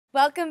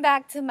Welcome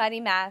back to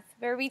Muddy Math,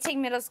 where we take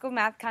middle school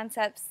math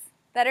concepts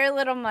that are a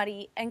little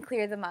muddy and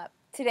clear them up.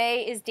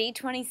 Today is day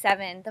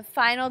 27, the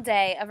final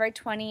day of our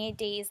 28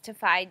 Days to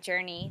Phi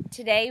journey.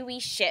 Today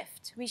we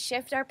shift. We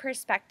shift our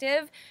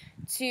perspective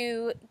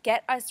to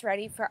get us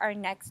ready for our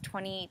next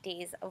 28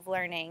 days of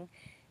learning.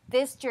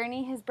 This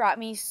journey has brought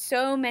me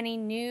so many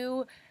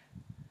new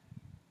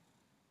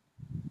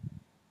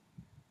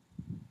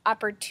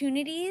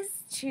opportunities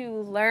to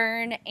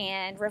learn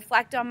and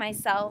reflect on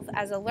myself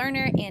as a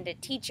learner and a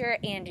teacher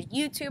and a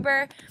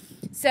YouTuber.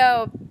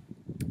 So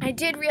I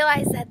did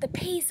realize that the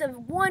pace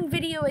of one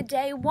video a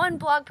day, one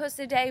blog post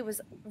a day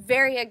was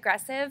very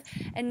aggressive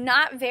and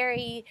not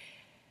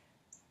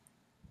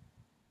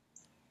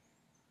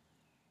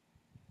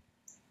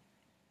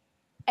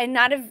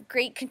a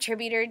great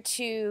contributor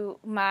to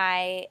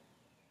my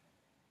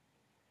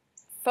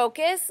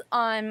focus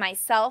on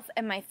myself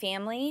and my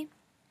family.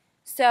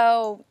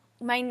 So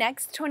my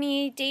next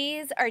 28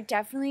 days are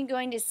definitely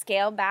going to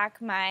scale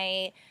back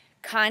my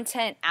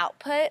content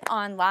output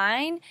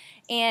online,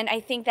 and I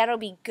think that'll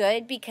be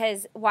good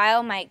because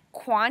while my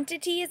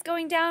quantity is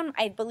going down,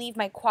 I believe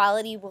my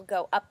quality will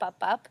go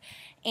up,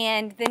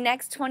 and the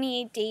next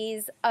 28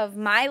 days of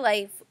my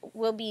life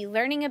will be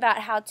learning about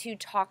how to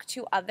talk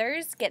to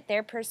others, get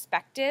their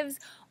perspectives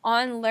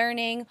on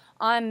learning,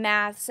 on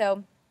math.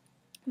 So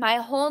my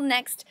whole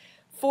next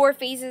 4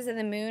 phases of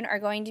the moon are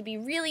going to be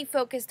really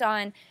focused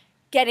on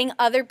getting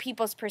other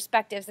people's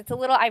perspectives. It's a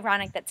little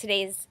ironic that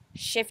today's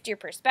shift your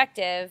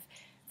perspective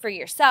for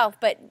yourself,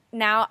 but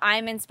now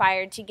I'm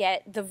inspired to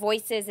get the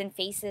voices and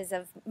faces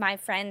of my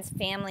friends,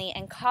 family,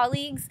 and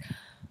colleagues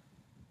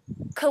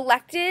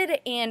collected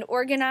and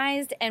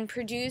organized and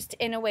produced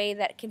in a way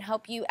that can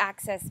help you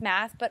access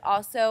math, but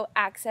also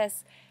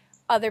access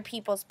other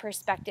people's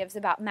perspectives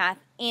about math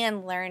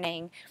and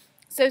learning.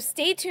 So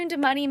stay tuned to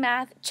Muddy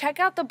Math. Check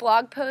out the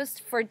blog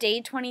post for day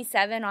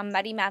 27 on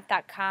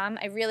muddymath.com.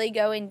 I really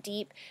go in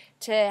deep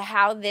to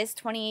how this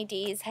 28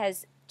 days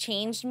has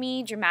changed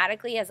me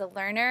dramatically as a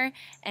learner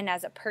and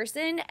as a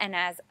person and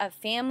as a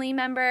family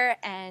member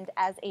and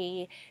as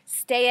a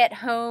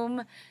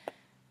stay-at-home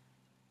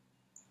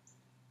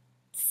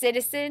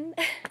citizen.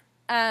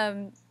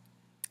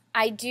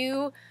 I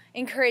do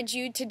encourage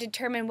you to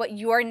determine what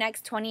your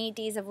next 28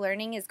 days of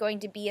learning is going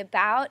to be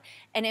about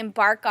and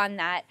embark on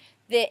that.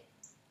 The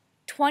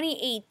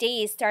 28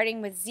 days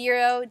starting with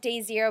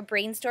day 0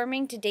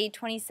 brainstorming to day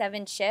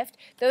 27 shift,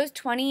 those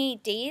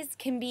 28 days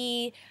can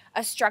be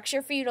a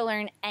structure for you to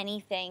learn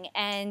anything,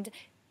 and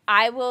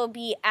I will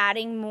be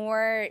adding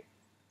more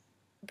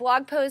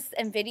blog posts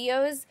and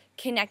videos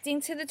connecting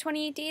to the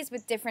 28 days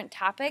with different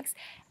topics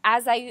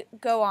as I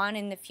go on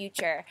in the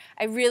future.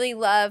 I really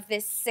love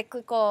this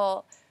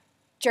cyclical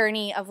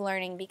journey of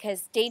learning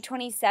because day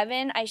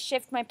 27 I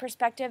shift my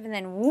perspective and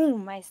then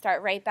boom, I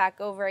start right back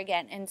over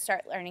again and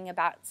start learning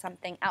about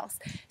something else.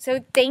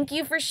 So thank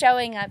you for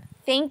showing up.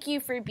 Thank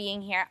you for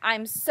being here.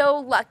 I'm so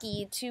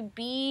lucky to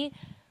be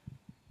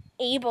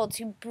able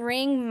to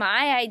bring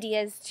my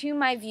ideas to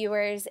my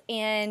viewers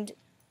and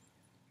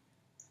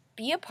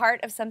be a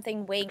part of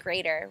something way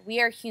greater. We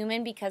are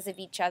human because of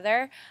each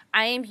other.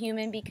 I am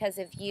human because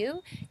of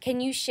you. Can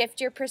you shift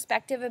your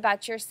perspective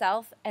about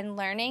yourself and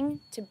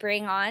learning to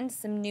bring on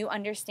some new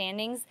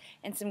understandings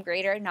and some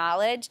greater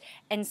knowledge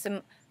and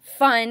some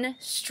fun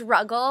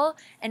struggle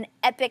and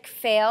epic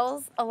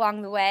fails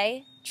along the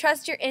way?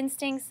 Trust your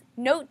instincts.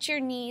 Note your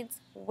needs.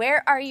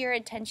 Where are your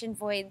attention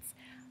voids?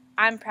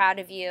 I'm proud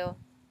of you.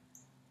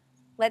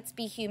 Let's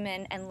be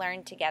human and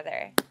learn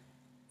together.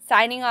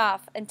 Signing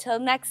off. Until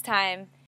next time.